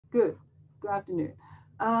Good. Good afternoon.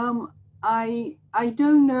 I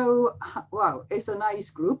don't know. Wow, it's a nice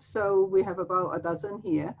group. So we have about a dozen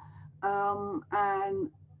here,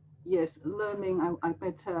 and yes, learning. I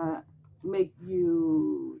better make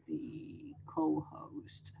you the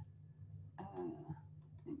co-host.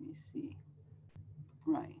 Let me see.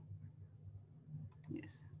 Right.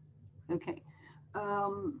 Yes. Okay.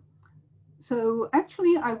 So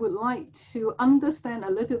actually, I would like to understand a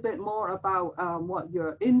little bit more about what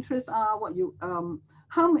your interests are, what you,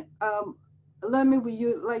 Lemmy, would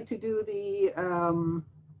you like to do the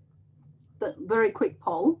very quick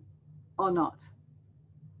poll or not?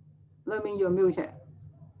 Lemmy, you're muted.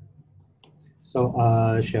 So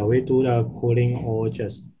shall we do the polling or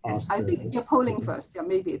just Yes, ask? I think you're polling first. Yeah,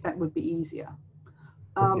 maybe that would be easier.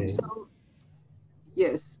 Okay. So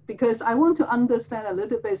yes, because I want to understand a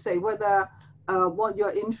little bit, say whether what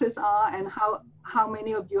your interests are and how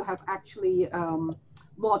many of you have actually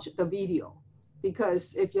watched the video.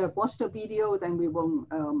 Because if you have watched the video, then we won't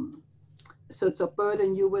sort of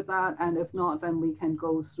burden you with that, and if not, then we can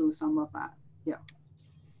go through some of that. Yeah.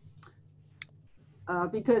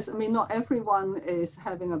 Because I mean, not everyone is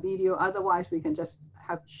having a video. Otherwise, we can just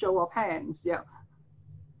have show of hands. Yeah.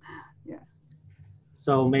 Yeah.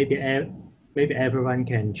 So maybe everyone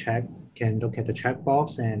can look at the chat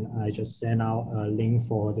box, and I just send out a link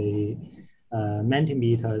for the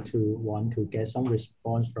Mentimeter to want to get some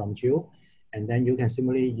response from you. And then you can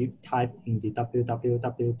simply type in the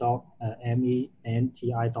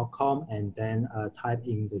www.menti.com and then type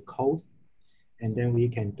in the code. And then we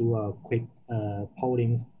can do a quick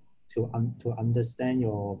polling to understand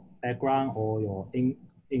your background or your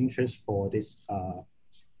interest for this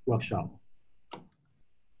workshop.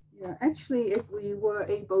 Yeah, actually, if we were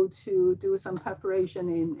able to do some preparation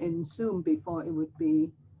in Zoom before, it would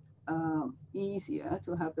be easier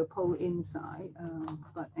to have the poll inside.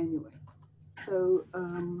 But anyway, so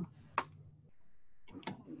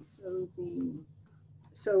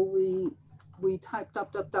we typed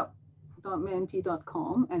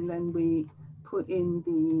www.menti.com and then we put in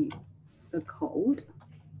the code.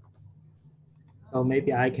 So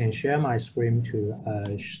maybe I can share my screen to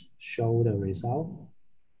show the result.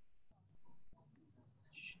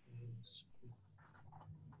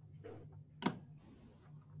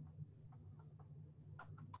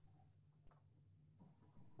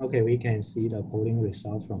 Okay, we can see the polling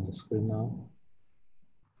result from the screen now.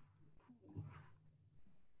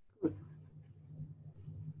 Good.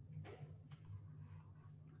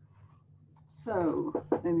 So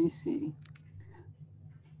let me see.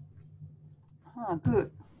 Good.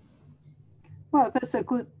 Well, that's a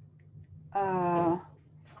good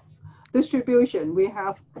distribution. We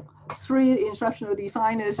have 3 instructional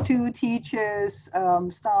designers, 2 teachers,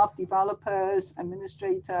 staff developers,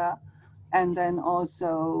 administrator, and then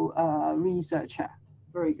also researcher.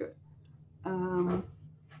 Very good.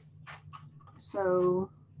 So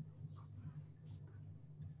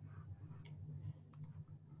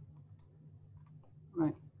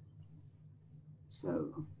right.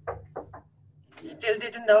 So still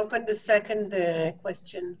didn't open the second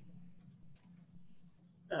question.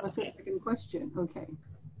 what's the second question? Okay.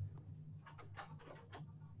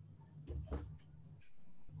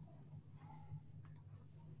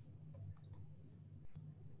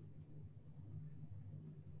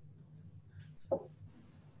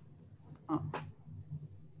 Oh.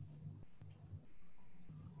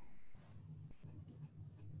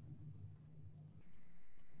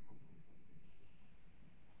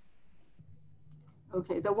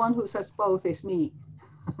 Okay, the one who says both is me.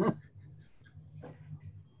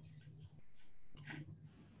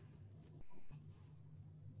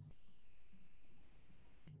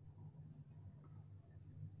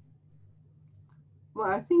 Well,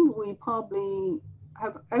 I think we probably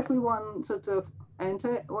have everyone sort of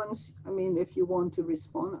enter once. I mean, if you want to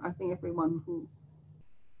respond, I think everyone who,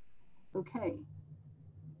 okay.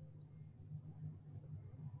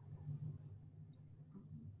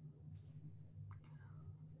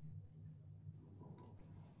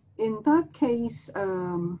 In that case,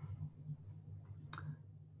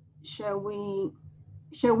 shall we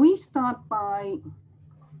start by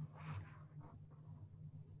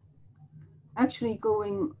actually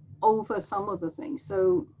going over some of the things?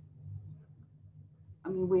 So, I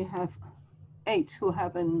mean, we have 8 who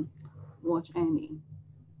haven't watched any.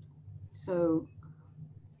 So,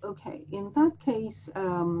 okay, in that case,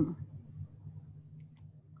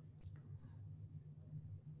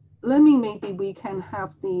 maybe we can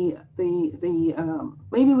have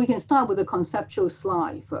maybe we can start with the conceptual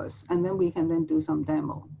slide first, and then we can then do some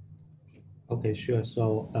demo. Okay, sure.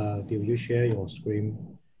 So will you share your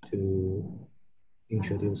screen to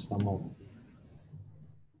introduce some of.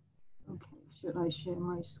 Okay, should I share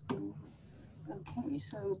my screen? Okay,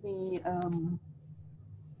 so the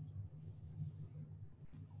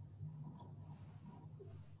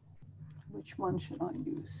which one should I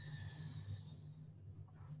use?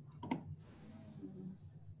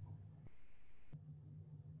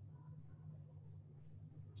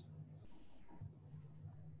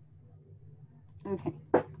 Okay.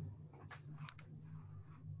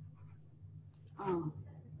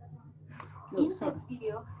 No, In sorry. this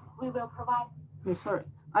video, we will provide. No, sorry.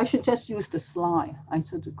 I should just use the slide. I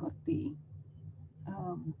sort of got the.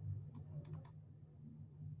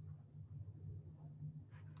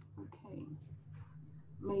 Okay.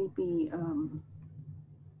 Maybe.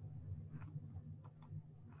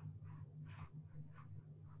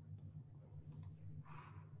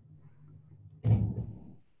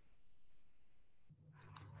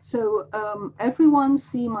 So everyone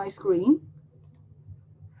see my screen,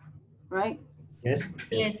 right? Yes.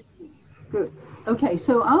 Yes. Good. Okay,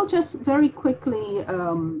 so I'll just very quickly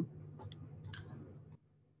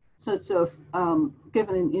sort of give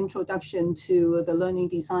an introduction to the Learning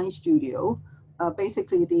Design Studio,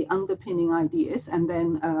 basically the underpinning ideas, and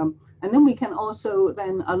then we can also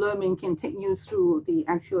then Learning can take you through the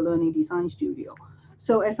actual Learning Design Studio.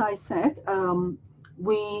 So as I said,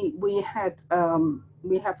 we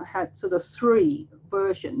have had sort of 3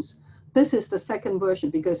 versions. This is the second version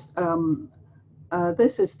because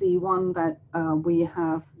this is the one that we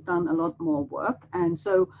have done a lot more work. And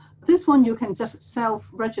so this one you can just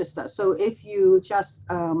self-register. So if you just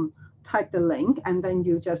type the link and then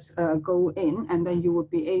you just go in and then you will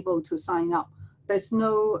be able to sign up. There's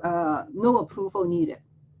no approval needed.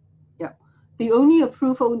 Yeah. The only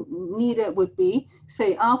approval needed would be,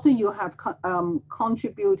 say, after you have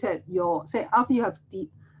contributed your, say, after you have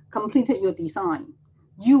completed your design,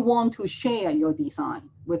 you want to share your design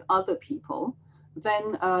with other people,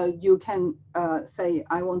 then you can say,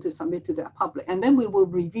 I want to submit to the public, and then we will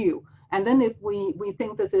review. And then if we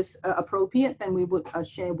think that is appropriate, then we would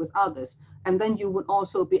share with others. And then you would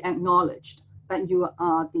also be acknowledged that you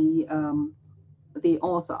are the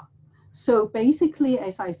author. So basically,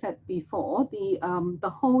 as I said before, the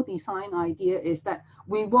whole design idea is that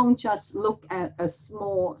we won't just look at a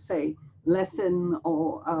small, say, lesson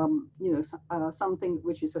or something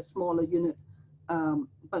which is a smaller unit,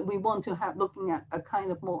 but we want to have looking at a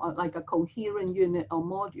kind of more like a coherent unit or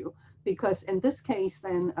module, because in this case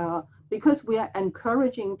then because we are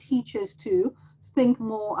encouraging teachers to think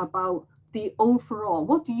more about the overall,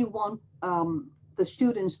 what do you want the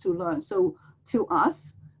students to learn. So to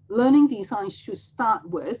us, learning design should start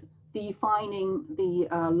with defining the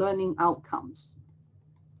learning outcomes.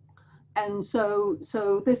 And so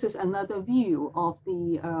this is another view of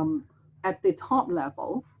the at the top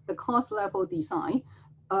level, the course level design.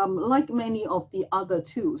 Like many of the other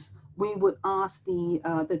tools, we would ask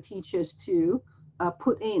the teachers to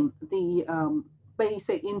put in the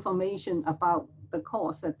basic information about the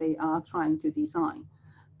course that they are trying to design.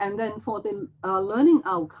 And then for the learning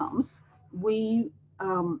outcomes, we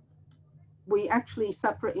actually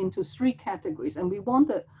separate into 3 categories, and we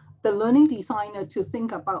wanted the learning designer to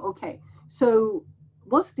think about, okay, so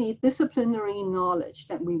what's the disciplinary knowledge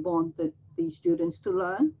that we want the students to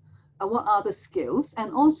learn? What are the skills?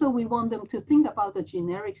 And also we want them to think about the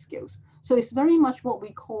generic skills. So it's very much what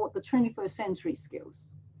we call the 21st century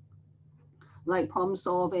skills, like problem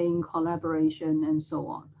solving, collaboration, and so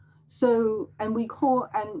on. So, and we call,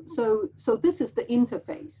 and so this is the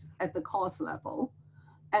interface at the course level.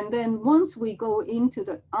 And then once we go into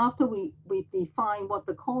the, after we define what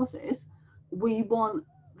the course is, we want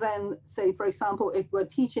then, say, for example, if we're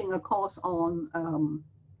teaching a course on,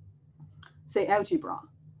 say, algebra,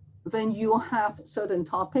 then you have certain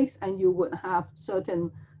topics and you would have certain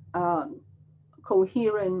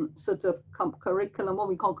coherent sort of curriculum, what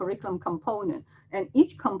we call curriculum component. And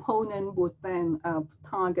each component would then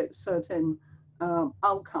target certain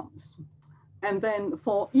outcomes. And then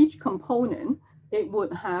for each component, it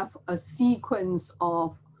would have a sequence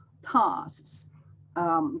of tasks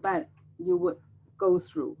that you would go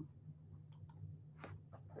through.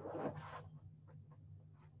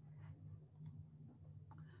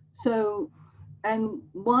 So, and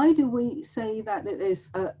why do we say that it is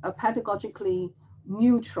a pedagogically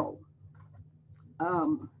neutral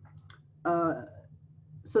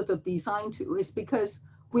sort of design tool? Is because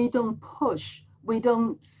we don't push, we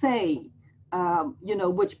don't say,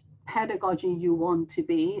 which pedagogy you want to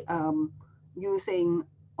be using,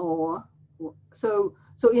 or so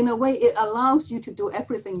in a way it allows you to do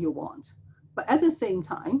everything you want, but at the same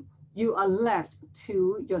time you are left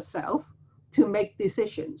to yourself to make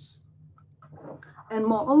decisions. And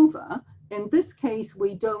moreover, in this case,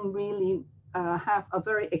 we don't really have a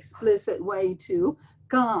very explicit way to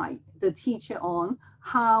guide the teacher on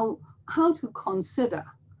how to consider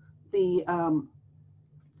the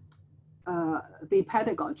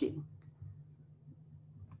pedagogy.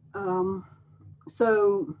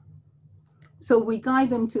 So we guide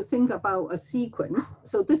them to think about a sequence.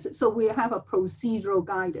 So we have a procedural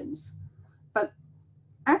guidance, but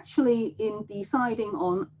actually in deciding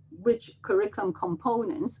on which curriculum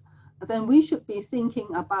components, then we should be thinking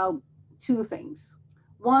about two things.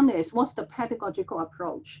 One is what's the pedagogical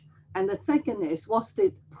approach, and the second is what's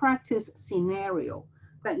the practice scenario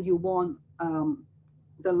that you want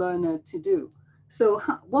the learner to do. So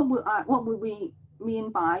what would we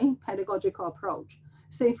mean by pedagogical approach?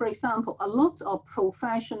 Say, for example, a lot of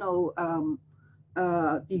professional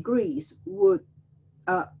degrees would,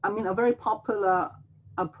 a very popular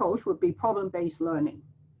approach would be problem-based learning.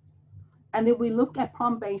 And if we look at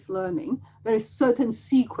problem-based learning, there is certain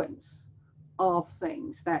sequence of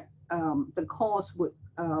things that the course would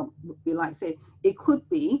be like. Say, it could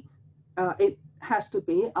be, it has to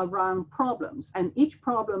be around problems. And each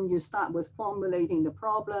problem, you start with formulating the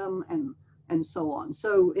problem and so on.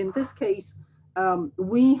 So in this case,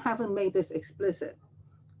 we haven't made this explicit.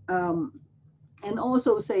 And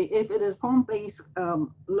also say, if it is problem-based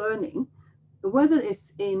learning, whether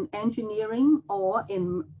it's in engineering or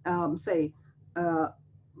in, say,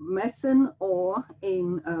 medicine or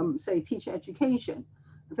in, say, teacher education,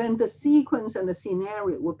 then the sequence and the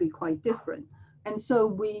scenario would be quite different. And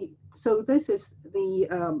so this is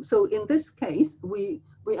the, so in this case, we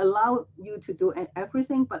allow you to do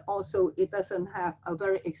everything, but also it doesn't have a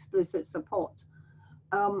very explicit support.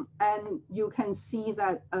 And you can see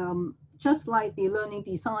that just like the learning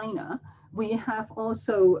designer, we have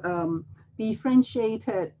also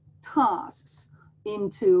differentiated tasks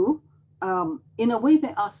into, in a way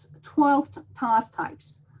there are 12 task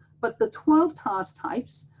types, but the 12 task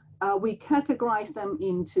types, we categorize them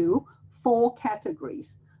into 4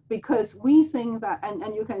 categories, because we think that,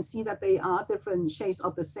 and you can see that they are different shades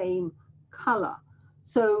of the same color.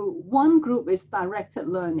 So one group is directed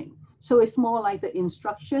learning. So it's more like the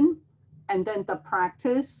instruction and then the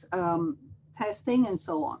practice, testing and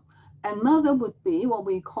so on. Another would be what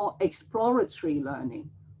we call exploratory learning.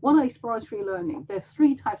 What are exploratory learning? There's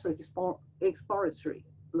 3 types of exploratory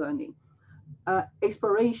learning.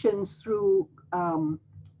 Explorations through,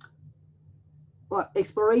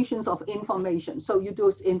 explorations of information. So you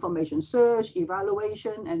do information search,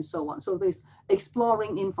 evaluation, and so on. So there's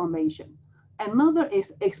exploring information. Another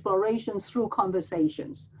is exploration through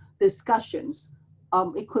conversations, discussions.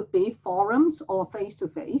 It could be forums or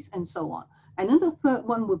face-to-face and so on. And then the third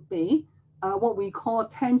one would be what we call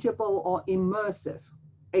tangible or immersive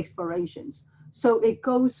explorations. So it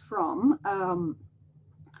goes from,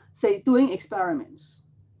 say, doing experiments,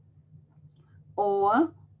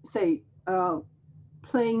 or say,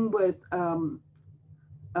 playing with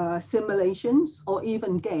simulations or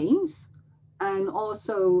even games, and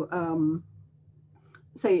also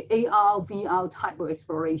say AR, VR type of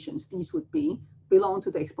explorations. These would belong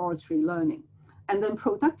to the exploratory learning. And then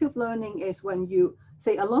productive learning is when you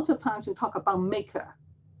say, a lot of times we talk about maker,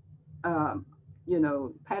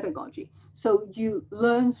 pedagogy. So you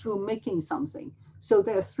learn through making something. So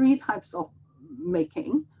there are 3 types of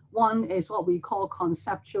making. One is what we call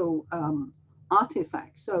conceptual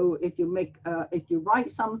artifacts. So if you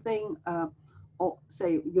write something, or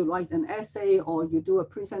say you write an essay, or you do a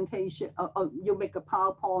presentation, or you make a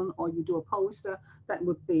PowerPoint, or you do a poster, that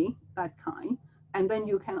would be that kind. And then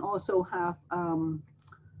you can also have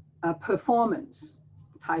a performance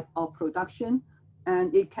type of production,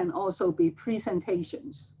 and it can also be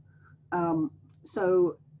presentations. And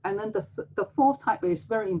then the 4th type is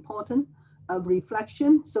very important,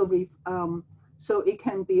 reflection. So it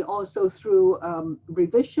can be also through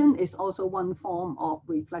revision is also one form of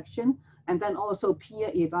reflection. And then also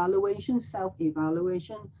peer evaluation,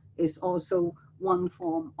 self-evaluation is also one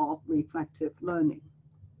form of reflective learning.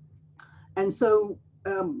 And so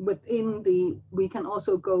within we can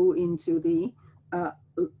also go into the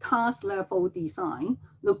task level design,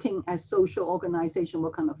 looking at social organization,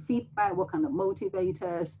 what kind of feedback, what kind of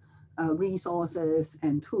motivators, resources,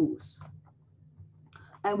 and tools.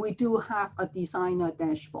 And we do have a designer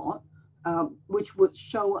dashboard, which would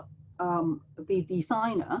show the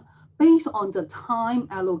designer, based on the time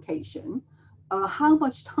allocation, how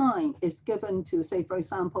much time is given to, say, for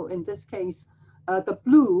example, in this case, the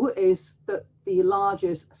blue is the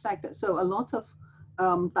largest sector. So a lot of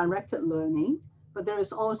directed learning, but there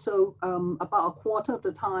is also about 1/4 of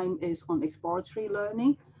the time is on exploratory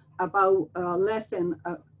learning, about less than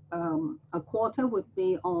a quarter would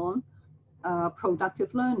be on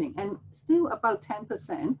productive learning, and still about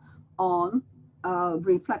 10% on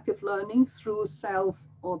reflective learning through self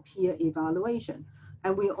or peer evaluation.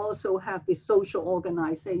 And we also have the social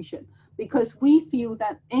organization, because we feel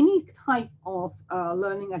that any type of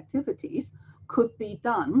learning activities could be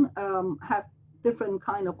done, have different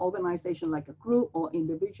kind of organization, like a group or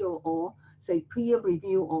individual, or say peer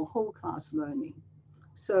review or whole class learning.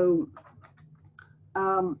 So,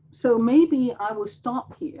 so maybe I will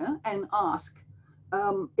stop here and ask,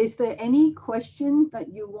 is there any question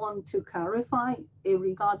that you want to clarify in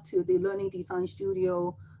regard to the Learning Design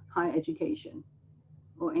Studio higher education,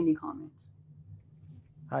 or any comments?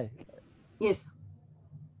 Hi. Yes.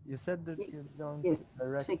 You said that you don't Yes.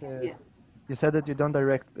 direct. Yeah. You said that you don't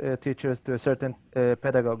direct teachers to a certain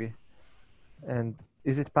pedagogy, and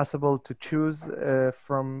is it possible to choose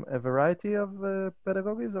from a variety of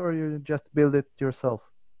pedagogies, or you just build it yourself?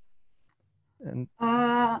 And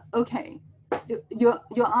okay.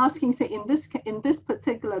 You're asking, say, in this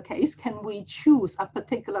particular case, can we choose a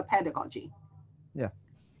particular pedagogy? Yeah.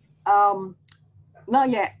 Not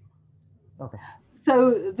yet. Okay.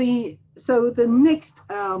 So the next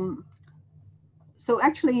so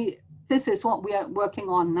actually this is what we are working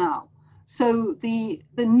on now. So the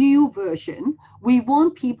new version, we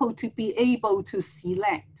want people to be able to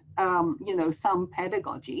select you know, some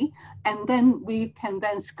pedagogy, and then we can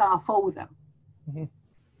then scaffold them. Mm-hmm.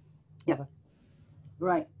 Yeah. Okay.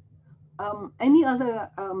 Right. Any other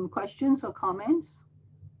questions or comments?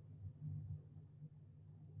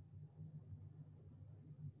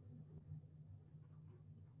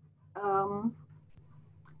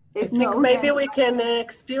 I think maybe we can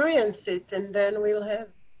experience it, and then we'll have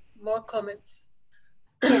more comments.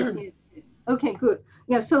 Yes, yes, yes. Okay, good.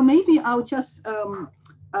 Yeah, so maybe I'll just talk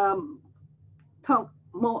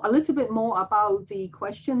a little bit more about the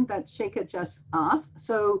question that Shaker just asked.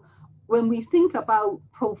 So when we think about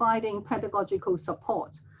providing pedagogical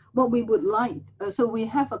support, what we would like, so we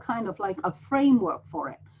have a kind of like a framework for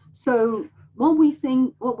it. So what we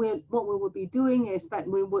think, what we would be doing is that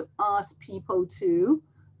we would ask people to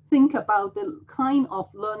think about the kind of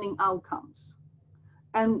learning outcomes.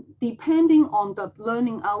 And depending on the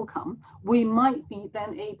learning outcome, we might be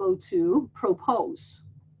then able to propose,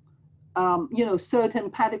 you know,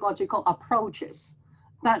 certain pedagogical approaches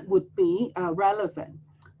that would be relevant.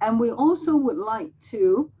 And we also would like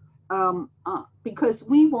to, because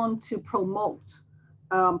we want to promote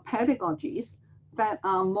pedagogies that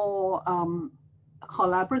are more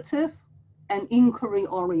collaborative and inquiry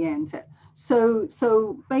oriented. So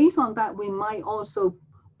based on that, we might also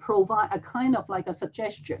provide a kind of like a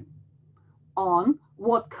suggestion on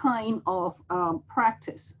what kind of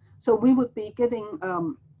practice. So we would be giving,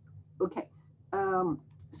 okay.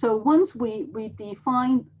 So once we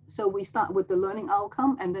define, so we start with the learning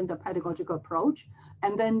outcome and then the pedagogical approach.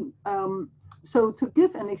 And then, so to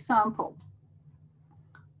give an example,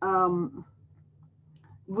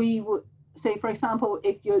 we would say, for example,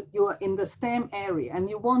 if you're in the STEM area and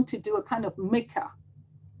you want to do a kind of maker,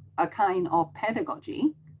 a kind of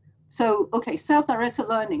pedagogy. So, okay, self-directed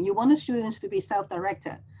learning, you want the students to be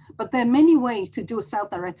self-directed, but there are many ways to do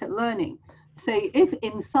self-directed learning. Say, if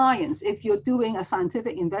in science, if you're doing a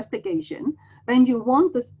scientific investigation, then you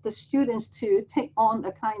want the students to take on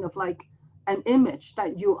a kind of like an image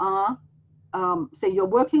that you are, say you're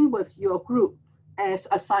working with your group as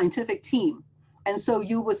a scientific team. And so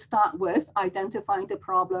you would start with identifying the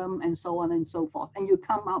problem and so on and so forth. And you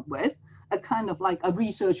come up with a kind of like a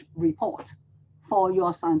research report for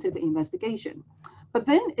your scientific investigation. But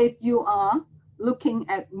then if you are looking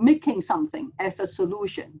at making something as a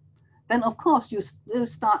solution, then of course you still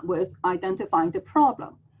start with identifying the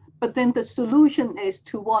problem. But then the solution is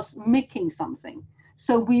towards making something.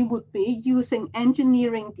 So we would be using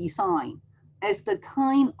engineering design as the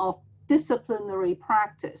kind of disciplinary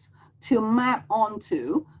practice to map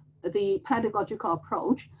onto the pedagogical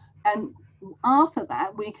approach. And after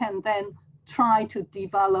that, we can then try to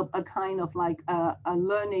develop a kind of like a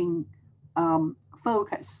learning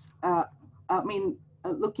focus.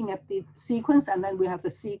 Looking at the sequence, and then we have the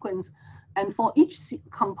sequence. And for each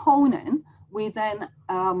component, we then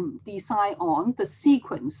decide on the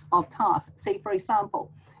sequence of tasks. Say, for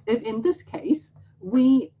example, if in this case,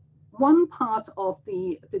 one part of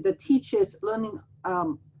the teacher's learning,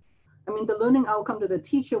 the learning outcome that the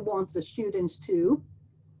teacher wants the students to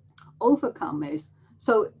overcome is,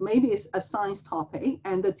 so maybe it's a science topic,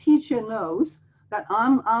 and the teacher knows that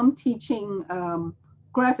I'm teaching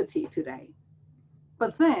gravity today.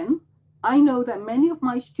 But then I know that many of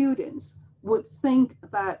my students would think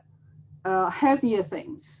that heavier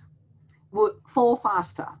things would fall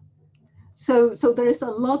faster. So there is a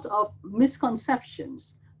lot of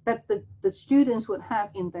misconceptions that the students would have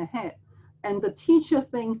in their head. And the teacher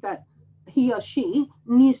thinks that he or she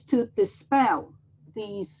needs to dispel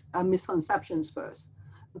these misconceptions first.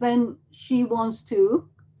 Then she wants to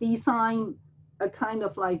design a kind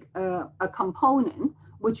of like a component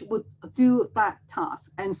which would do that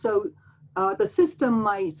task. And so the system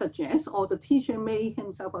might suggest, or the teacher may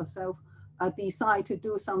himself or herself decide to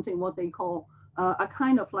do something what they call a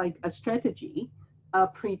kind of like a strategy,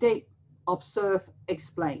 predict, observe,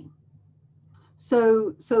 explain.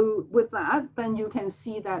 So with that, then you can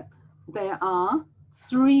see that there are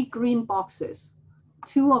 3 green boxes.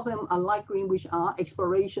 2 of them are light green, which are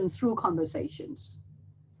exploration through conversations.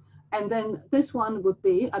 And then this one would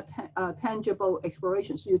be a tangible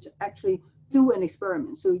exploration. So you actually do an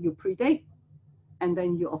experiment. So you predict, and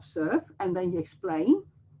then you observe, and then you explain.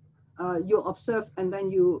 You observe, and then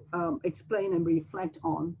you explain and reflect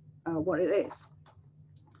on what it is.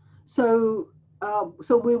 So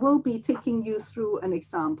we will be taking you through an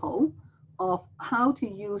example of how to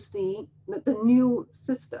use the new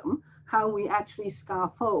system, how we actually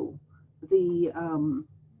scaffold the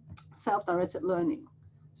self-directed learning.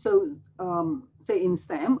 So say in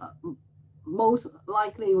STEM, most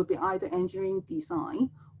likely it would be either engineering design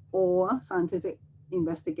or scientific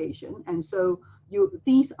investigation. And so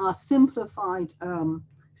these are simplified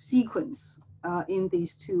sequence in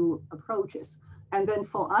these 2 approaches. And then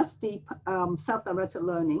for us, the self-directed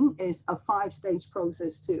learning is a 5-stage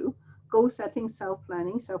process too: goal setting,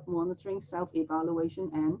 self-planning, self-monitoring, self-evaluation,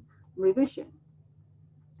 and revision.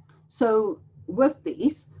 So with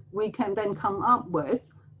these, we can then come up with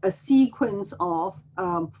a sequence of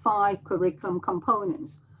 5 curriculum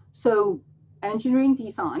components. So engineering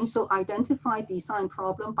design, so identify design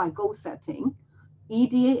problem by goal setting,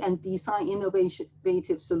 ideate and design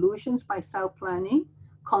innovative solutions by self-planning,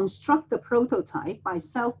 construct the prototype by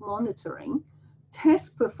self-monitoring,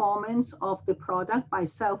 test performance of the product by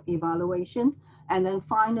self-evaluation, and then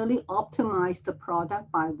finally optimize the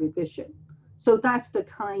product by revision. So that's the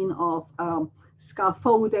kind of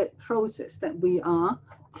scaffolded process that we are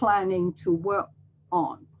planning to work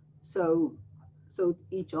on. So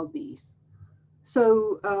each of these.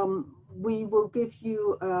 So we will give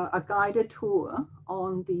you a guided tour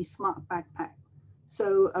on the smart backpack.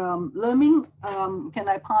 So Leming, can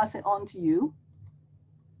I pass it on to you?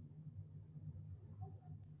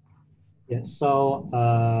 Yeah, so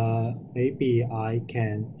maybe I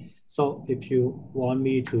can. So if you want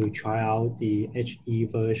me to try out the HE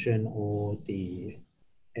version or the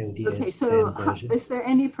LDS Okay, so version. is there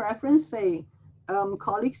any preference, say,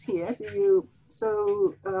 colleagues here? Do you,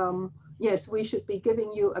 so yes, we should be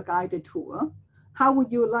giving you a guided tour. How would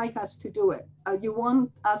you like us to do it? You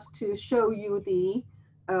want us to show you the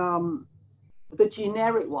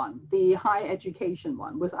generic one, the higher education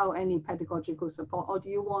one, without any pedagogical support, or do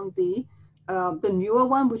you want the newer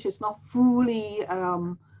one, which is not fully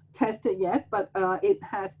tested yet, but it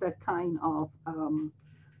has that kind of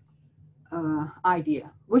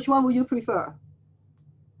idea? Which one would you prefer?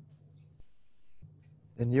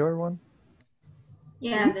 The newer one?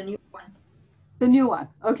 Yeah, the new one. The new one,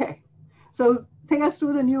 okay. So take us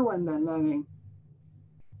through the new one then, Learning.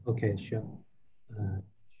 Okay, sure.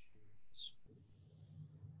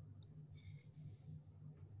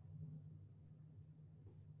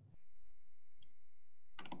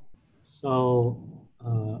 So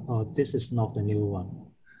this is not the new one.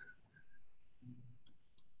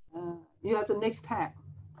 You have the next tab.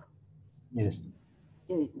 Yes.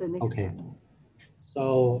 Yeah, the next Okay. tab.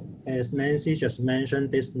 So as Nancy just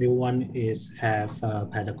mentioned, this new one have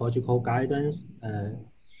pedagogical guidance.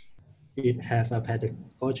 It have a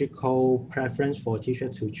pedagogical preference for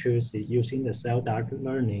teachers to choose using the self-directed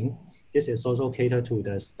learning. This is also catered to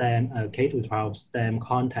the STEM, K-12 STEM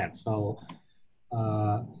context. So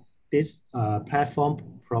this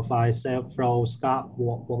platform provides several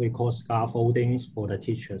what we call scaffoldings for the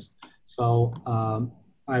teachers. So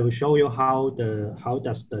I will show you how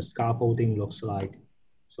does the scaffolding looks like.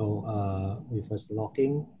 So we first log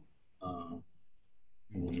in.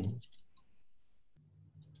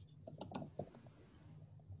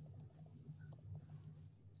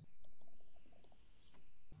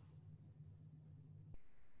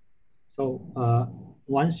 So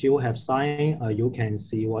once you have signed, you can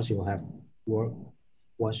see what you have worked,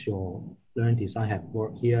 what your learning design have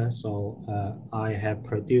worked here. So I have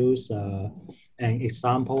produced an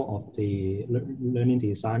example of the learning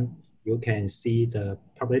design. You can see the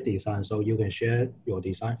public design, so you can share your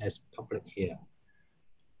design as public here.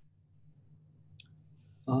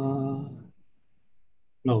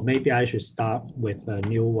 No, maybe I should start with a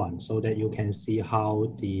new one so that you can see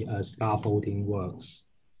how the scaffolding works.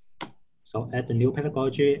 So at the new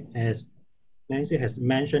pedagogy, as Nancy has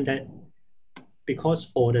mentioned, that because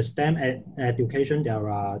for the STEM education, there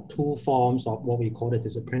are two forms of what we call the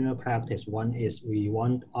disciplinary practice. One is we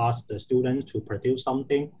want to ask the student to produce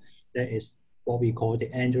something that is what we call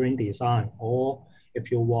the engineering design, or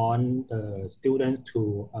if you want the student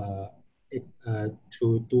to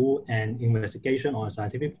do an investigation on a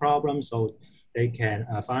scientific problem, so they can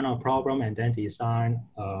find out a problem and then design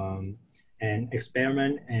an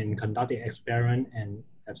experiment and conduct the experiment and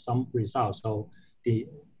have some results. So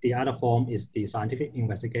the other form is the scientific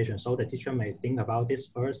investigation. So the teacher may think about this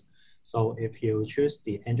first. So if you choose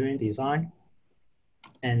the engineering design,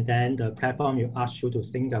 and then the platform will ask you to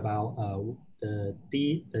think about the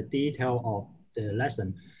detail of the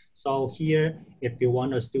lesson. So here, if you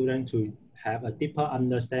want a student to have a deeper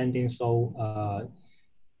understanding, so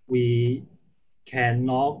we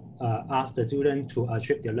cannot ask the student to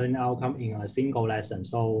achieve the learning outcome in a single lesson.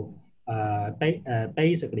 So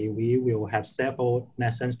basically, we will have several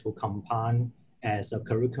lessons to combine as a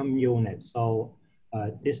curriculum unit. So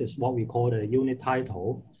this is what we call the unit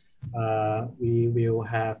title. We will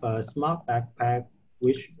have a smart backpack,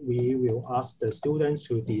 which we will ask the students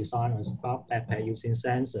to design a smart backpack using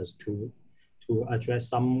sensors to address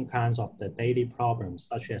some kinds of the daily problems,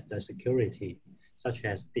 such as the security, such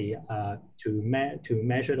as the to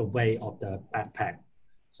measure the weight of the backpack.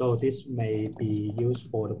 So this may be used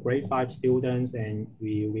for the grade 5 students, and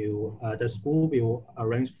we will the school will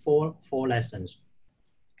arrange four lessons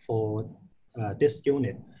for this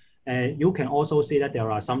unit. And you can also see that there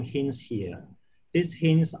are some hints here. These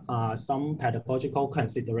hints are some pedagogical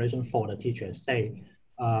consideration for the teachers. Say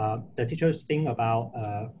the teachers think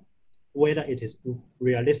about whether it is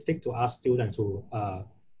realistic to ask students to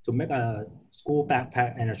make a school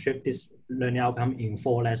backpack and achieve this learning outcome in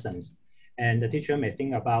 4 lessons. And the teacher may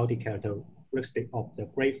think about the characteristic of the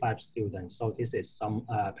grade 5 students. So this is some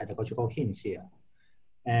pedagogical hints here.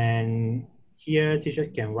 And here teachers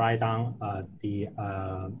can write down the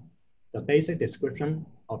basic description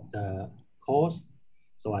of the course.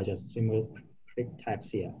 So I just simply click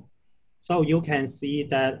text here. So you can see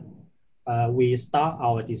that we start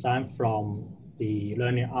our design from the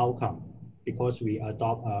learning outcome because we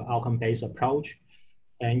adopt an outcome-based approach.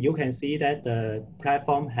 And you can see that the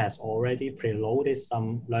platform has already preloaded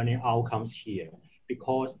some learning outcomes here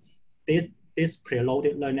because this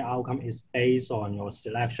preloaded learning outcome is based on your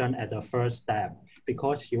selection at the first step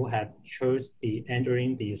because you have chose the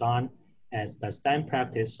engineering design as the STEM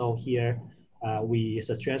practice. So here we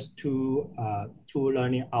suggest two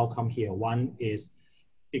learning outcomes here. One is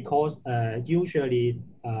because usually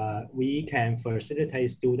we can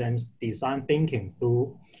facilitate students design thinking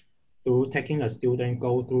through taking the student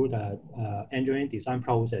go through the engineering design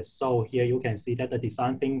process. So here you can see that the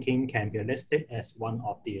design thinking can be listed as one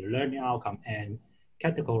of the learning outcome and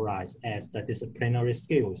categorized as the disciplinary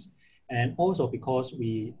skills. And also because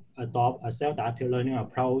we adopt a self-directed learning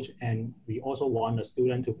approach and we also want the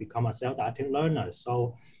student to become a self-directed learner.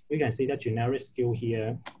 So we can see the generic skill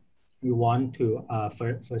here. We want to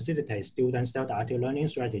facilitate students' self-directed learning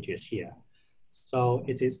strategies here. So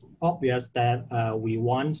it is obvious that we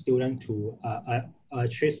want students to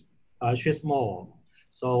achieve more.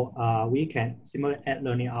 So we can simply add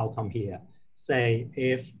learning outcome here. Say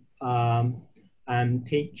if I'm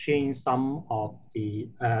teaching some of the,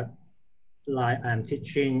 like I'm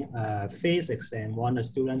teaching physics and want the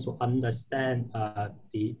students to understand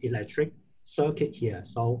the electric circuit here.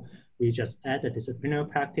 So we just add the disciplinary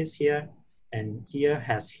practice here, and here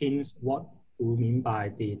has hints what we mean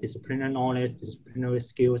by the disciplinary knowledge, disciplinary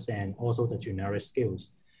skills, and also the generic skills.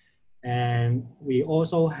 And we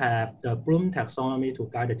also have the Bloom taxonomy to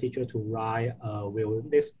guide the teacher to write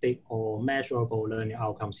realistic or measurable learning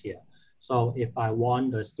outcomes here. So if I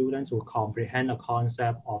want the student to comprehend the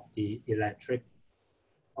concept of the electric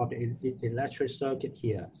circuit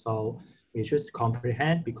here, so we choose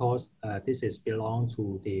comprehend because this is belong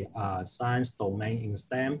to the science domain in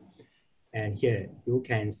STEM. And here you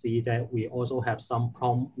can see that we also have some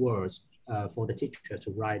prompt words for the teacher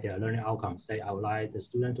to write their learning outcomes. Say, I would like the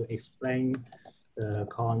student to explain the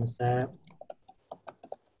concept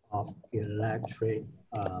of electric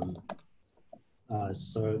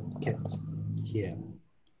circuits here.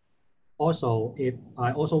 Also, if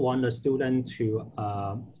I also want the student to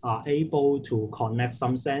are able to connect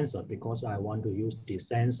some sensor because I want to use the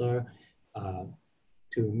sensor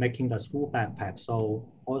to making the school backpack.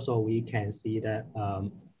 So also we can see that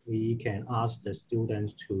we can ask the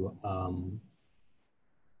students to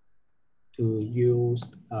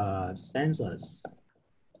use sensors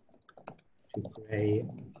to create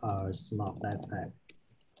a smart backpack.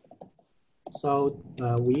 So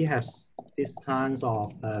we have these kinds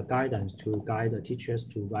of guidance to guide the teachers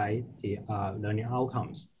to write the learning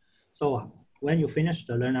outcomes. So when you finish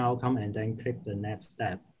the learning outcome and then click the next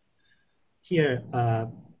step, here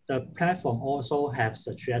the platform also have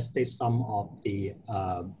suggested some of the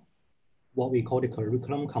what we call the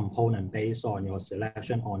curriculum component based on your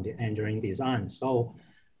selection on the engineering design. So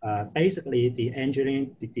basically the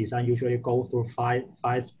engineering design usually go through five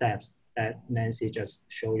steps that Nancy just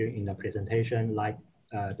showed you in the presentation, like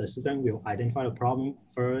the student will identify the problem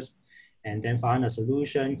first, and then find a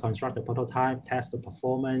solution, construct the prototype, test the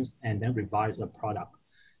performance, and then revise the product.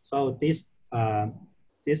 So this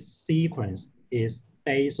sequence is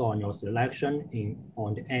based on your selection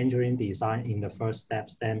on the engineering design in the first step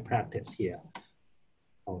STEM practice here.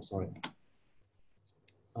 Oh, sorry.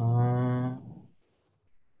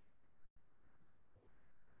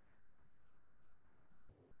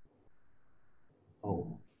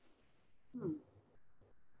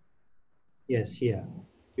 Yes, here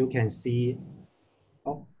you can see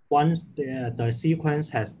once the sequence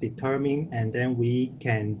has determined, and then we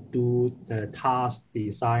can do the task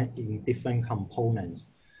design in different components.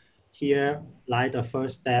 Here, like the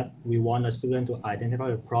first step, we want a student to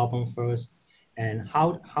identify the problem first, and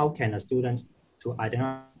how can a student to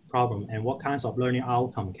identify the problem and what kinds of learning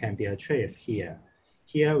outcome can be achieved here.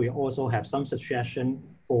 Here, we also have some suggestion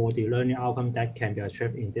for the learning outcome that can be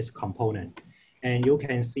achieved in this component. And you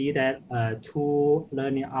can see that two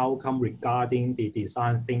learning outcomes regarding the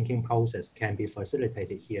design thinking process can be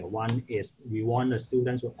facilitated here. One is we want the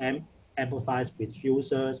students to empathize with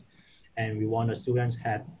users, and we want the students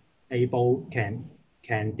can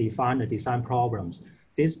define the design problems.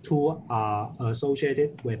 These two are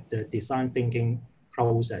associated with the design thinking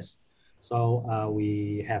process. So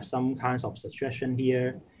we have some kinds of suggestion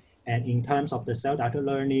here. And in terms of the self-directed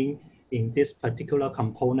learning, in this particular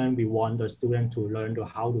component, we want the student to learn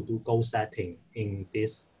how to do goal setting in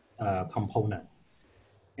this component.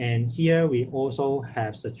 And here we also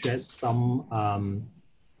have suggest some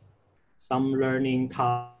learning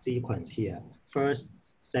task sequence here. First,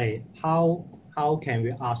 say how can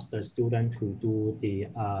we ask the student to do the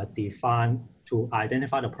to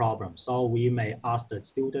identify the problem. So we may ask the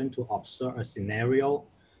student to observe a scenario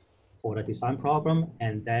for the design problem,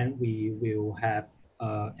 and then we will have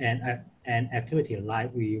an activity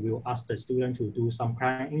like we will ask the student to do some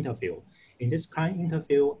client interview. In this client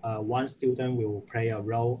interview, one student will play a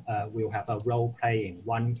role, will have a role playing.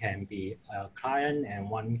 One can be a client and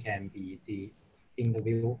one can be the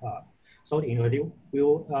interviewer. So the interview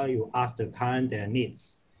you ask the client their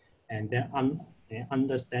needs, and then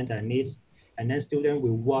understand their needs, and then student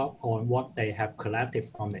will work on what they have collected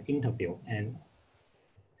from the interview and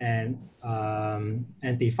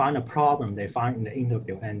define a problem they find in the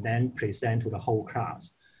interview and then present to the whole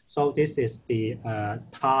class. So this is the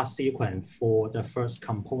task sequence for the first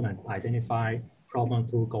component, identify problem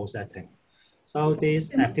through goal setting. So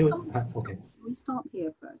this activity, okay. We stop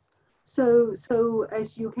here first. So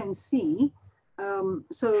as you can see,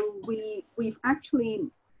 so we've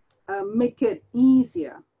actually make it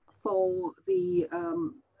easier for the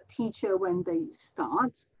teacher when they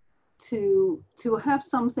start to have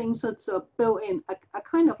something sort of built in, a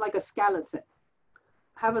kind of like a skeleton,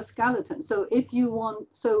 have a skeleton. So if you want,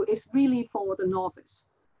 so it's really for the novice.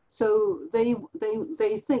 So they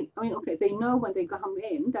think, I mean, okay, they know when they come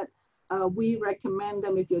in that we recommend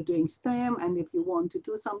them if you're doing STEM and if you want to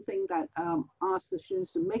do something that asks the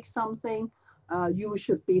students to make something, you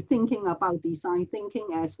should be thinking about design thinking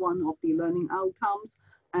as one of the learning outcomes.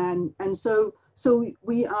 And so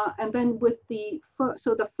we are, and then with the first,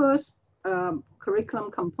 so the first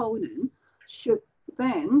curriculum component should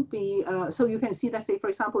then be, so you can see, let's say, for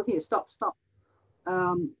example, here, stop.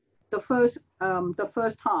 The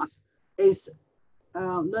first task is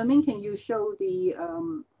learning. Can you show the,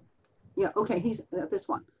 yeah, okay, he's this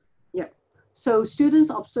one. Yeah. So students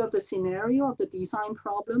observe the scenario of the design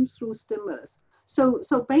problem through stimulus.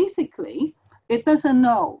 So basically, it doesn't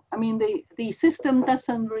know. I mean, the system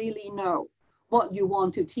doesn't really know what you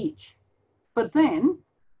want to teach. But then,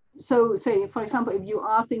 so say, for example, if you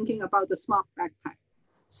are thinking about the smart backpack,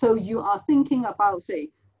 so you are thinking about, say,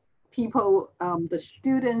 people, the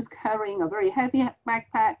students carrying a very heavy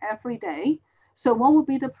backpack every day. So what would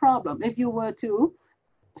be the problem if you were to,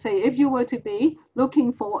 say, if you were to be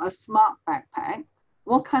looking for a smart backpack,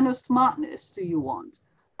 what kind of smartness do you want?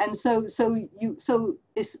 And so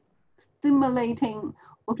it's stimulating,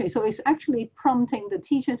 okay, so it's actually prompting the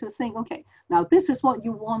teacher to think, okay, now this is what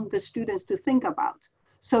you want the students to think about.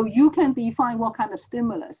 So you can define what kind of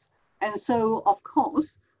stimulus. And so, of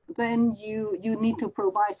course, then you need to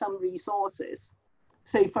provide some resources.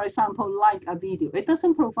 Say, for example, like a video. It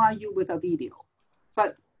doesn't provide you with a video,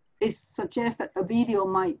 but it suggests that a video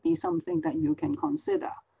might be something that you can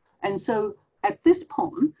consider. And so at this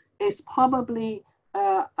point, it's probably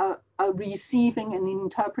a receiving and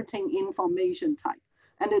interpreting information type.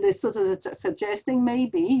 And it is sort of suggesting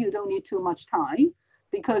maybe you don't need too much time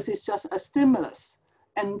because it's just a stimulus.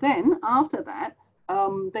 And then after that,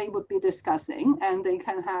 they would be discussing, and they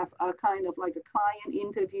can have a kind of like a client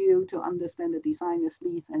interview to understand the designer's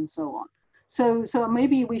needs and so on. So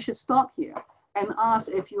maybe we should stop here and ask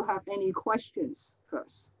if you have any questions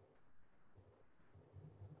first.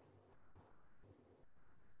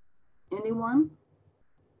 Anyone?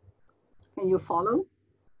 Can you follow?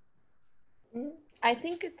 I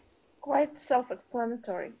think it's quite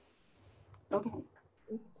self-explanatory. Okay.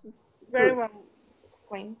 It's very Good. well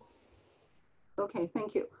explained. Okay,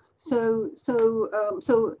 thank you. So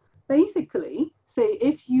basically, say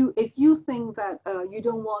if you think that you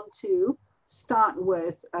don't want to start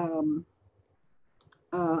with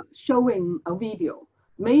showing a video,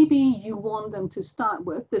 maybe you want them to start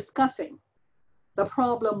with discussing the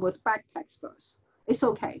problem with backpacks first. It's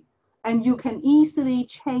okay, and you can easily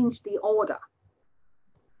change the order.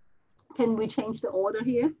 Can we change the order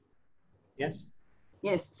here? Yes.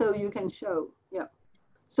 Yes. So you can show. Yeah.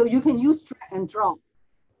 So you can use drag and drop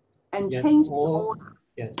and Yes, change the or, order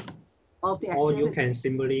yes. of the Or activity. you can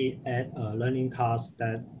simply add a learning task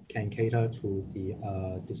that can cater to the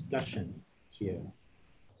discussion here.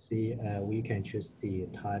 See, we can choose the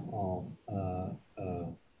type of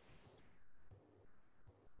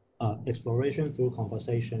exploration through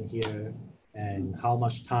conversation here and how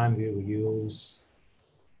much time we will use.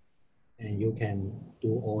 And you can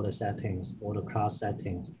do all the settings, all the class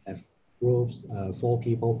settings, have groups, 4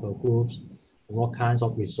 people per groups, what kinds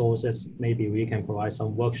of resources. Maybe we can provide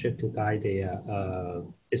some worksheet to guide their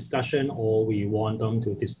discussion, or we want them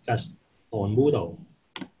to discuss on Moodle.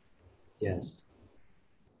 Yes.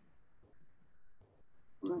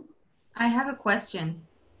 Right. I have a question.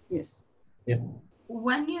 Yes. Yeah.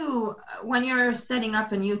 When you're setting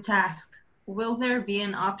up a new task, will there be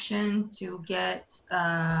an option to get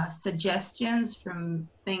suggestions from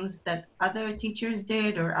things that other teachers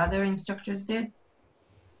did or other instructors did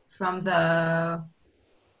from the...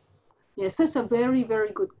 Yes, that's a very,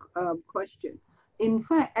 very good question. In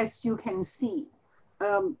fact, as you can see,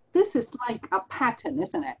 this is like a pattern,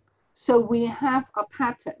 isn't it? So we have a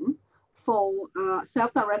pattern for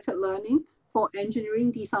self-directed learning for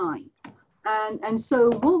engineering design. And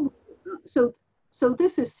so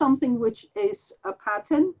this is something which is a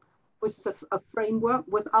pattern, which is a framework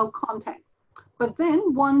without content. But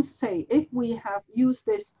then once, say, if we have used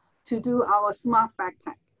this to do our smart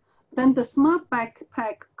backpack, then the smart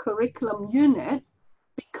backpack curriculum unit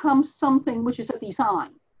becomes something which is a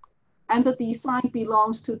design. And the design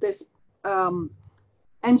belongs to this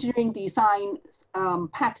engineering design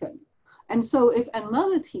pattern. And so if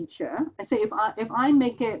another teacher, I say if I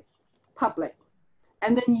make it public,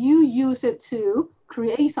 and then you use it to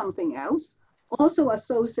create something else, also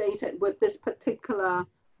associated with this particular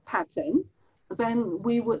pattern, then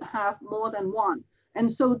we would have more than one. And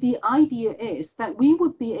so the idea is that we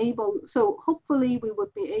would be able, so hopefully we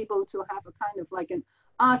would be able to have a kind of like an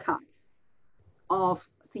archive of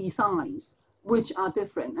designs which are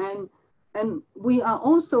different. And we are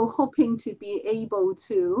also hoping to be able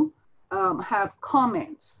to have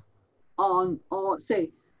comments on, or say,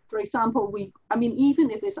 for example, even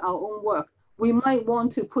if it's our own work, we might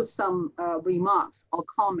want to put some remarks or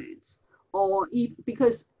comments, or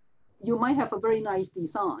because you might have a very nice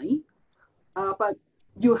design, but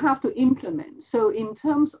you have to implement. So in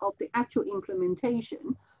terms of the actual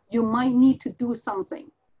implementation, you might need to do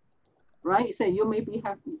something, right? So you might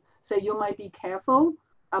be careful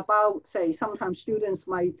about, say, sometimes students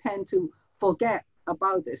might tend to forget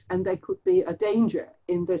about this, and there could be a danger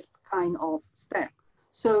in this kind of step.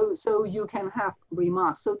 So you can have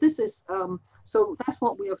remarks. So this is, so that's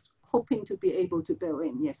what we are hoping to be able to build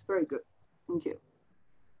in. Yes, very good. Thank you.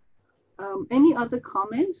 Any other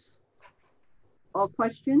comments or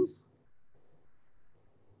questions?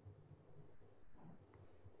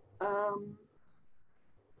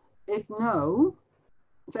 If no,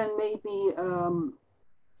 then maybe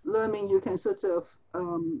learning, you can sort of,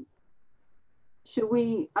 should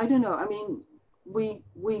we, I don't know, I mean, we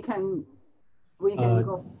can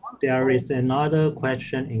go on. There is another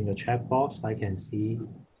question in the chat box I can see.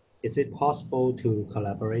 Is it possible to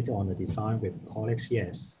collaborate on the design with colleagues?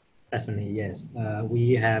 Yes, definitely yes.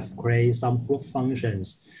 We have created some group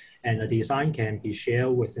functions, and the design can be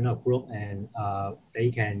shared within a group, and they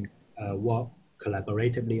can work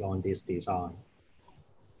collaboratively on this design.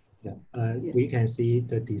 Yeah. Yes. We can see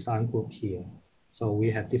the design group here. So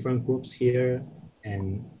we have different groups here,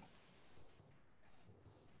 and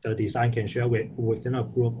the design can share within a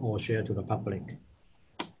group or share to the public.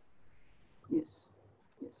 Yes.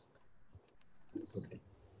 Yes. Okay.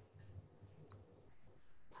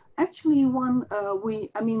 Actually,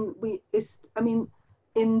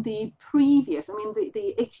 in the previous,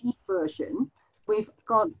 the HE version, we've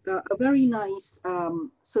got a very nice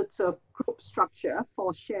sort of group structure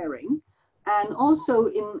for sharing, and also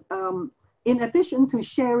in addition to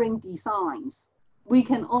sharing designs, we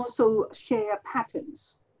can also share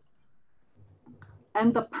patterns,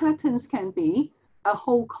 and the patterns can be a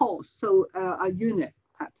whole course, so a unit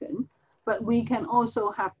pattern. But we can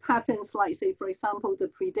also have patterns like, say, for example, the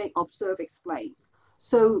predict, observe, explain.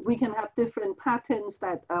 So we can have different patterns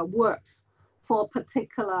that works for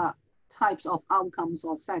particular types of outcomes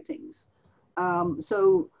or settings.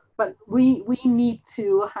 But we need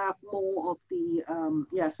to have more of the,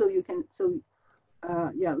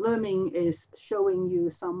 learning is showing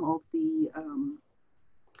you some of the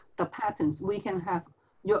patterns. We can have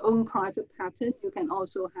your own private pattern. You can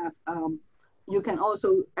also have you can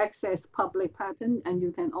also access public pattern, and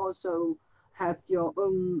you can also have your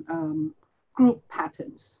own group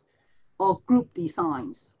patterns or group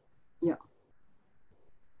designs. Yeah.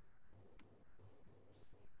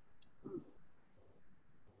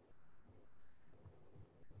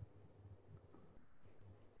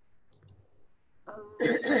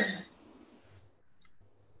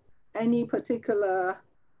 Any particular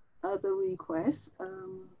other requests?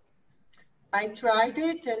 I tried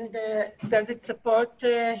it, and does it support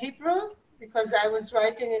Hebrew? Because I was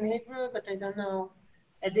writing in Hebrew, but I don't know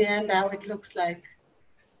at the end how it looks like.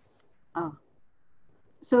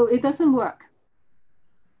 So it doesn't work.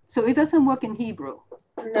 So it doesn't work in Hebrew.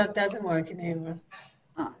 No, it doesn't work in Hebrew.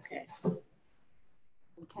 Okay.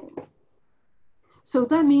 Okay. So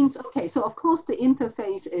that means, okay, so of course the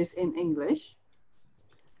interface is in English,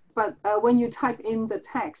 but when you type in the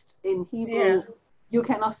text in Hebrew, you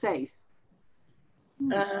cannot save.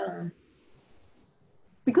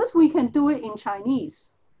 Because we can do it in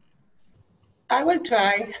Chinese. I will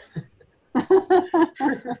try.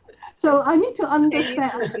 So I need to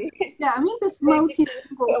understand. Yeah, this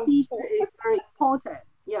multilingual feature is very important.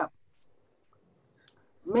 Yeah.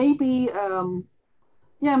 Maybe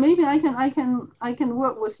maybe I can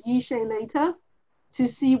work with Yishe later to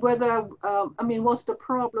see whether what's the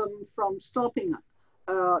problem from stopping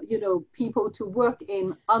people to work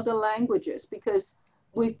in other languages, because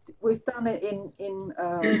we've done it in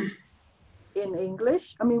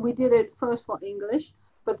English. We did it first for English,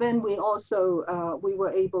 but then we also we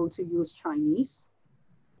were able to use Chinese.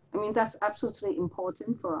 That's absolutely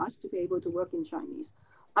important for us to be able to work in Chinese.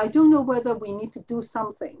 I don't know whether we need to do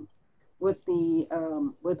something with the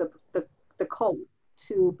code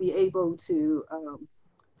to be able to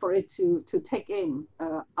for it to take in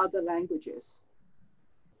other languages.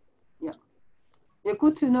 Yeah. Yeah,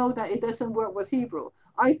 good to know that it doesn't work with Hebrew.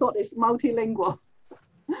 I thought it's multilingual.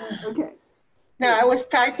 Okay. No, I was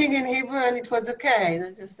typing in Hebrew and it was okay.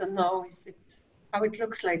 I just don't know if how it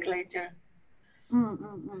looks like later.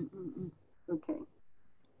 Okay.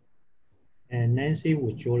 And Nancy,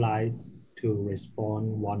 would you like to respond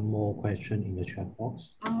one more question in the chat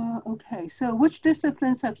box? Okay, so which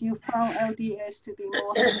disciplines have you found LDS to be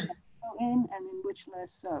more successful in, and in which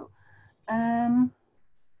less so?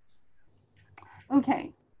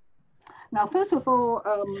 Okay. Now, first of all,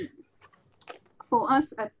 for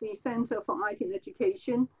us at the Center for IT and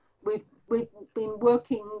Education, we've been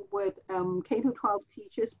working with K-12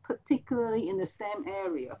 teachers, particularly in the STEM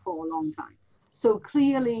area, for a long time. So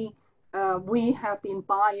clearly, we have been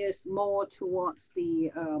biased more towards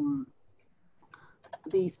the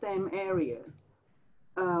STEM area,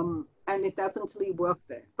 and it definitely worked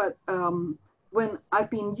there. But when I've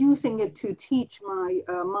been using it to teach my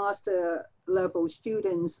master level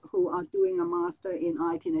students who are doing a master in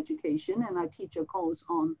IT and education, and I teach a course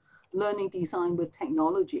on learning design with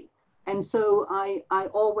technology. And so I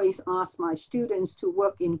always ask my students to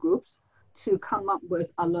work in groups to come up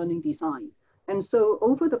with a learning design. And so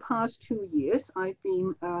over the past 2 years, I've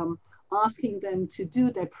been asking them to do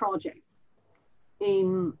their project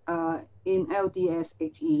in LDS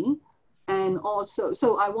HE, and also,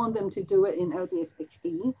 so I want them to do it in LDS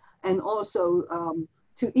HE, and also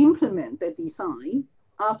to implement the design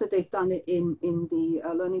after they've done it in the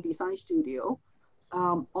Learning Design Studio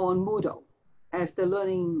on Moodle as the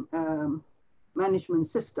learning management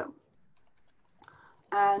system.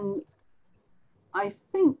 And I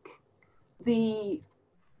think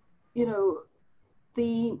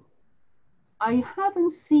I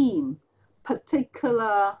haven't seen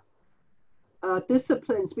particular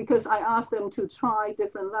disciplines, because I asked them to try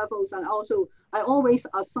different levels, and also I always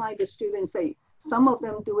assign the students, say some of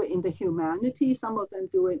them do it in the humanities, some of them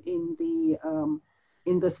do it in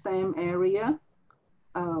the STEM area,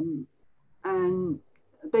 and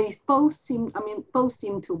they both seem, both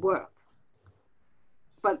seem to work.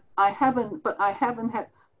 But I haven't had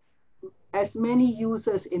as many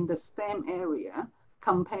users in the STEM area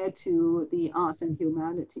compared to the arts and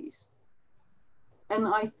humanities. And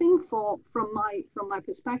I think from my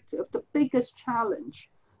perspective, the biggest challenge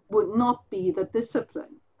would not be the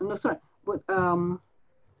discipline. No, sorry, but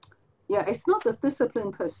yeah, it's not the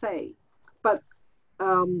discipline per se, but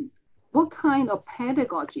what kind of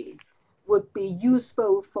pedagogy would be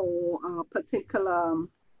useful for particular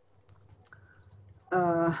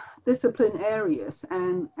discipline areas,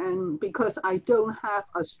 and because I don't have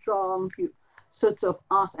a strong sort of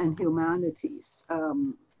arts and humanities.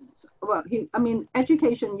 Well,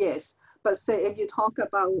 education, yes, but say if you talk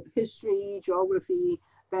about history, geography,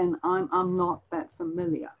 then I'm not that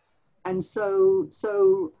familiar, and so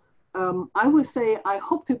I would say I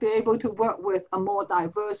hope to be able to work with a more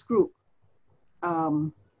diverse group,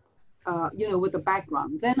 with the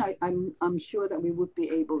background. Then I'm sure that we would be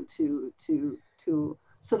able to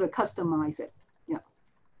sort of customize it. Yeah.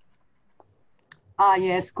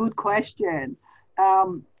 Yes, good question.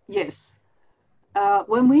 Yes.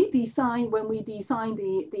 When we design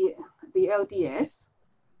the LDS,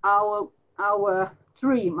 our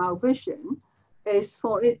dream, our vision is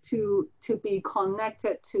for it to be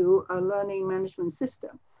connected to a learning management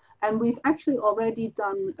system. And we've actually already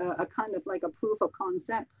done a kind of like a proof of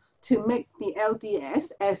concept to make the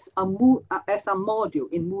LDS as a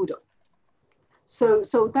module in Moodle.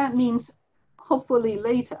 So that means hopefully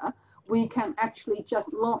later we can actually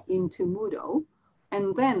just log into Moodle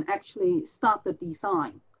and then actually start the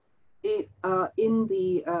design in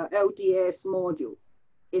the LDS module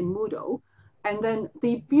in Moodle. And then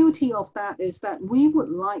the beauty of that is that we would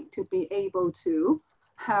like to be able to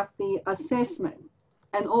have the assessment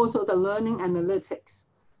and also the learning analytics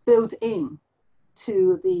built in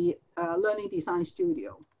to the Learning Design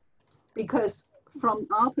Studio. Because from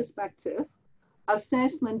our perspective,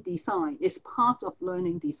 assessment design is part of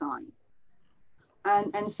learning design.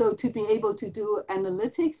 And so to be able to do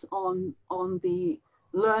analytics on the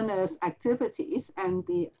learners' activities and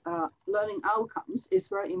the learning outcomes is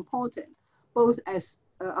very important, both as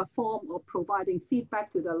a form of providing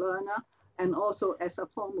feedback to the learner and also as a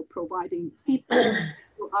form of providing feedback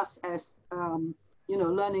to us as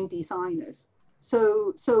learning designers.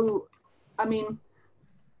 So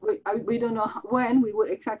we don't know when we would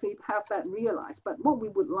exactly have that realized, but what we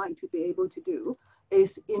would like to be able to do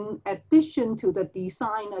is, in addition to the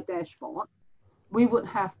designer dashboard, we would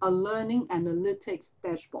have a learning analytics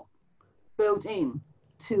dashboard built in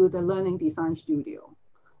to the Learning Design Studio.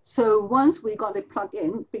 So once we got it plugged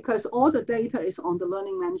in, because all the data is on the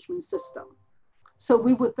learning management system, so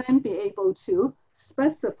we would then be able to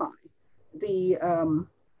specify the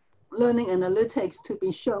learning analytics to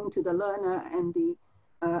be shown to the learner and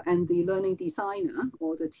the learning designer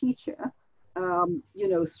or the teacher,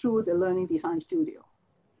 through the Learning Design Studio.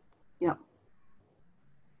 Yeah.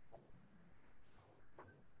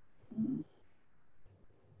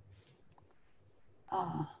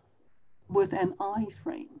 With an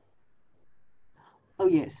iframe. Oh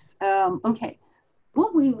yes. Okay.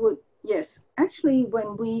 What we would, yes, actually,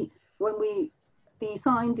 when we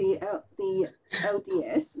design the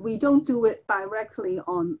LDS, we don't do it directly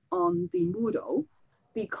on the Moodle,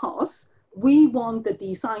 because we want the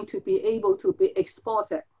design to be able to be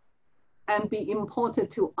exported and be imported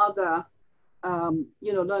to other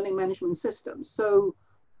learning management systems. So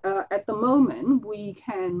at the moment, we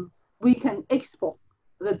can export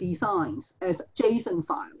the designs as JSON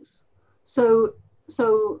files. So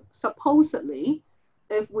supposedly,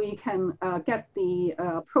 if we can get the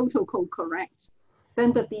protocol correct,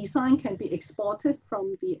 then the design can be exported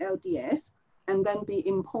from the LDS and then be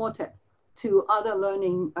imported to other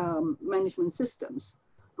learning management systems.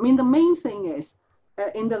 I mean, the main thing is,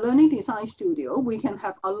 in the Learning Design Studio, we can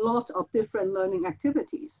have a lot of different learning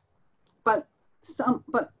activities, but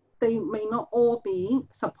they may not all be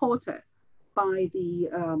supported by the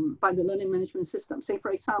learning management system. Say,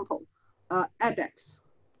 for example, edX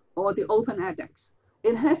or the Open edX.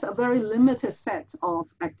 It has a very limited set of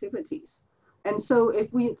activities. And so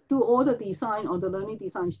if we do all the design on the Learning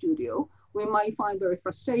Design Studio, we might find very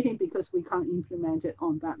frustrating because we can't implement it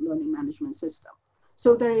on that learning management system.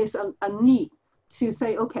 So there is a need to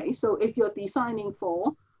say, okay, so if you're designing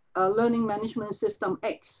for a learning management system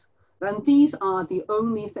X, then these are the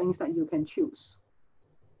only things that you can choose.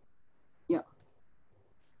 Yeah.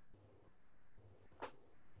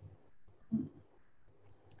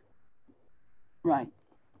 Right.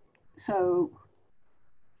 So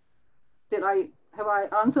have I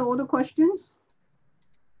answered all the questions?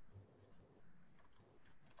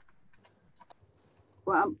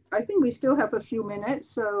 Well, I think we still have a few minutes,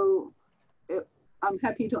 so I'm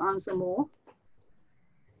happy to answer more.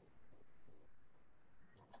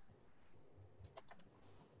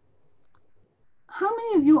 How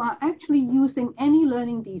many of you are actually using any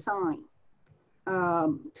learning design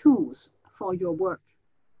tools for your work?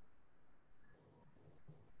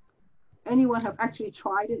 Anyone have actually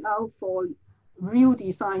tried it out for real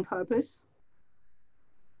design purpose?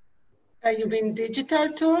 You mean digital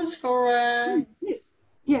tools for? Yes.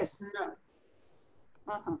 Yes. No.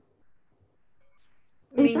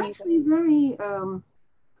 It's actually very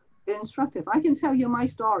instructive. I can tell you my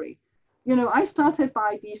story. You know, I started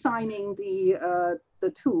by designing the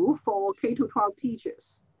tool for K-12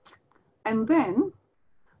 teachers, and then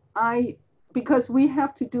because we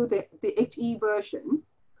have to do the HE version,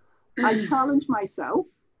 I challenged myself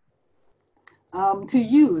to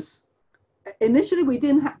use. Initially, we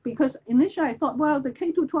didn't have, because initially I thought, well, the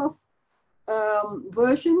K-12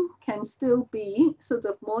 version can still be sort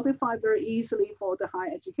of modified very easily for the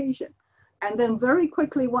higher education. And then very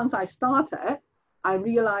quickly, once I started, I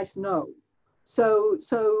realized no. So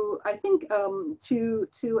I think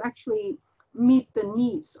to actually meet the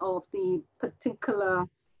needs of the particular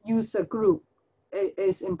user group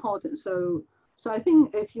is important. So I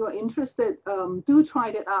think if you're interested, do try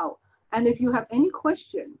it out. And if you have any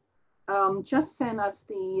question, just send us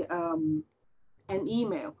an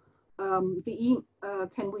email.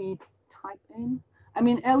 Can we type in? I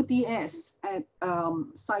mean, LDS at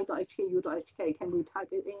site.hku.hk. Can we type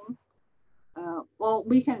it in? Well,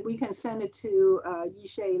 we can send it to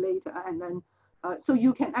Yishay later, and then so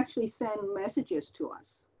you can actually send messages to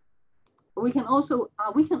us. We can also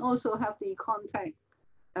have the contact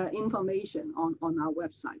information on our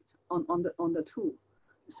website on the tool.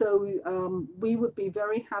 So we would be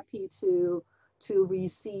very happy to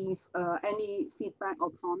receive any feedback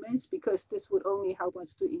or comments, because this would only help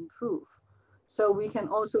us to improve. So we can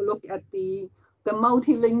also look at the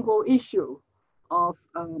multilingual issue of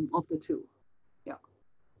the tool. Yeah.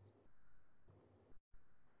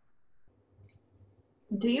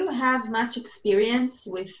 Do you have much experience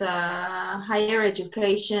with higher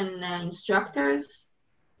education instructors?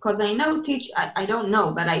 Because I know I don't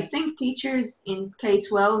know, but I think teachers in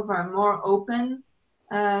K-12 are more open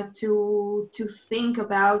to think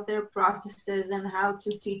about their processes and how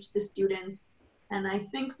to teach the students. And I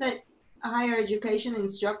think that higher education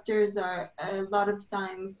instructors are a lot of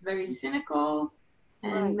times very cynical,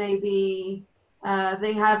 and Right. maybe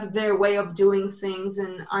they have their way of doing things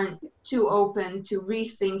and aren't too open to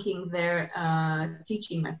rethinking their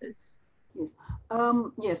teaching methods. Yes.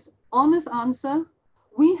 Yes. Honest answer,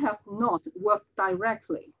 we have not worked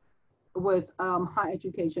directly with higher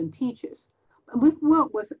education teachers. We've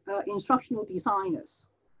worked with instructional designers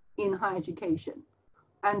in higher education,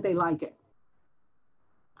 and they like it.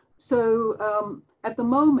 So at the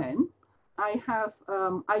moment,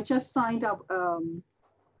 I just signed up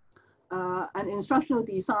an instructional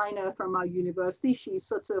designer from our university. She's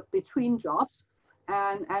sort of between jobs,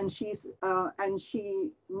 and she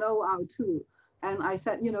know our tool. And I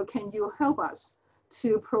said, you know, can you help us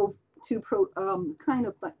to kind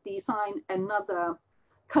of like design another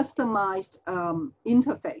customized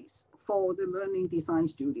interface for the Learning Design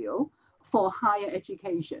Studio for higher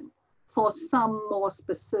education, for some more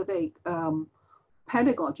specific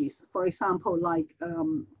pedagogies, for example, like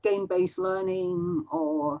game-based learning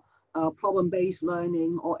or problem-based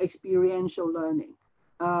learning or experiential learning.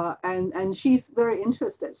 And she's very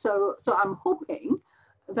interested. So I'm hoping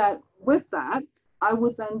that with that, I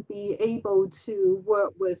would then be able to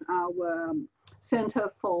work with our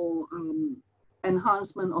Center for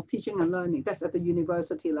Enhancement of Teaching and Learning. That's at the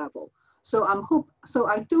university level. So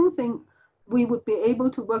I don't think we would be able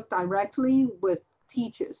to work directly with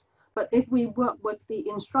teachers, but if we work with the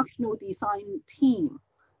instructional design team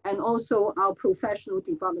and also our professional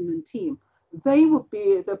development team, they would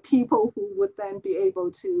be the people who would then be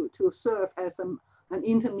able to serve as an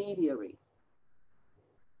intermediary.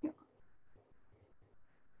 Yeah.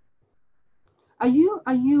 Are you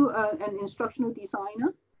an instructional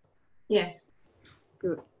designer? Yes.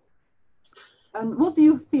 Good. And what do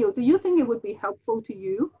you feel? Do you think it would be helpful to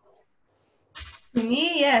you? To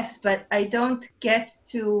me, yes, but I don't get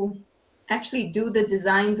to actually do the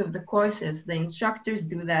designs of the courses. The instructors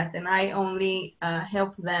do that, and I only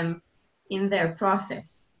help them in their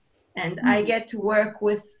process. And I get to work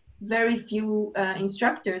with very few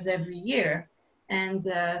instructors every year. And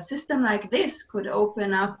a system like this could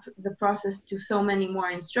open up the process to so many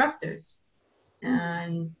more instructors.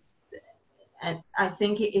 And I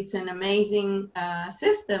think it's an amazing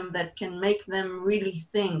system that can make them really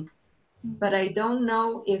think. But I don't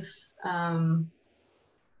know if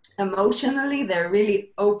emotionally they're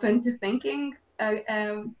really open to thinking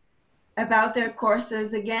about their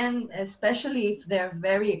courses again, especially if they're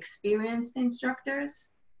very experienced instructors.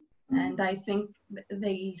 And I think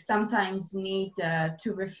they sometimes need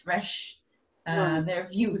to refresh their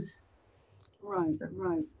views. Right,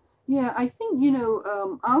 right. Yeah, I think, you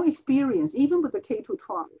know, our experience, even with the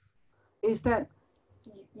K-12, is that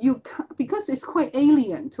because it's quite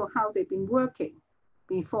alien to how they've been working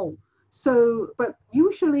before. So, but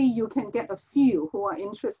usually you can get a few who are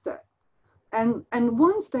interested. And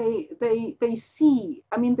once they see,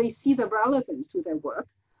 I mean, they see the relevance to their work,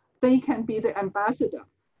 they can be the ambassador.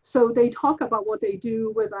 So they talk about what they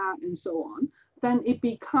do with that and so on. Then it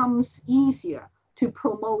becomes easier to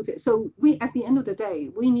promote it. So we, at the end of the day,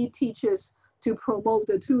 we need teachers to promote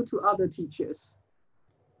the tool to other teachers.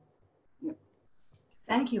 Yeah.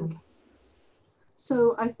 Thank you.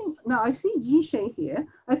 So I think now I see Yishe here.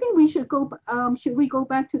 I think we should go. Should we go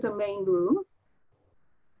back to the main room?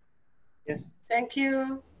 Yes. Thank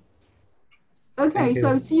you. Okay, Thank you.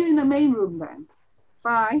 so see you in the main room then.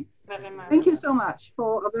 Bye. Very much. Thank you so much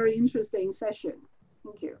for a very interesting session.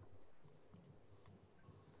 Thank you.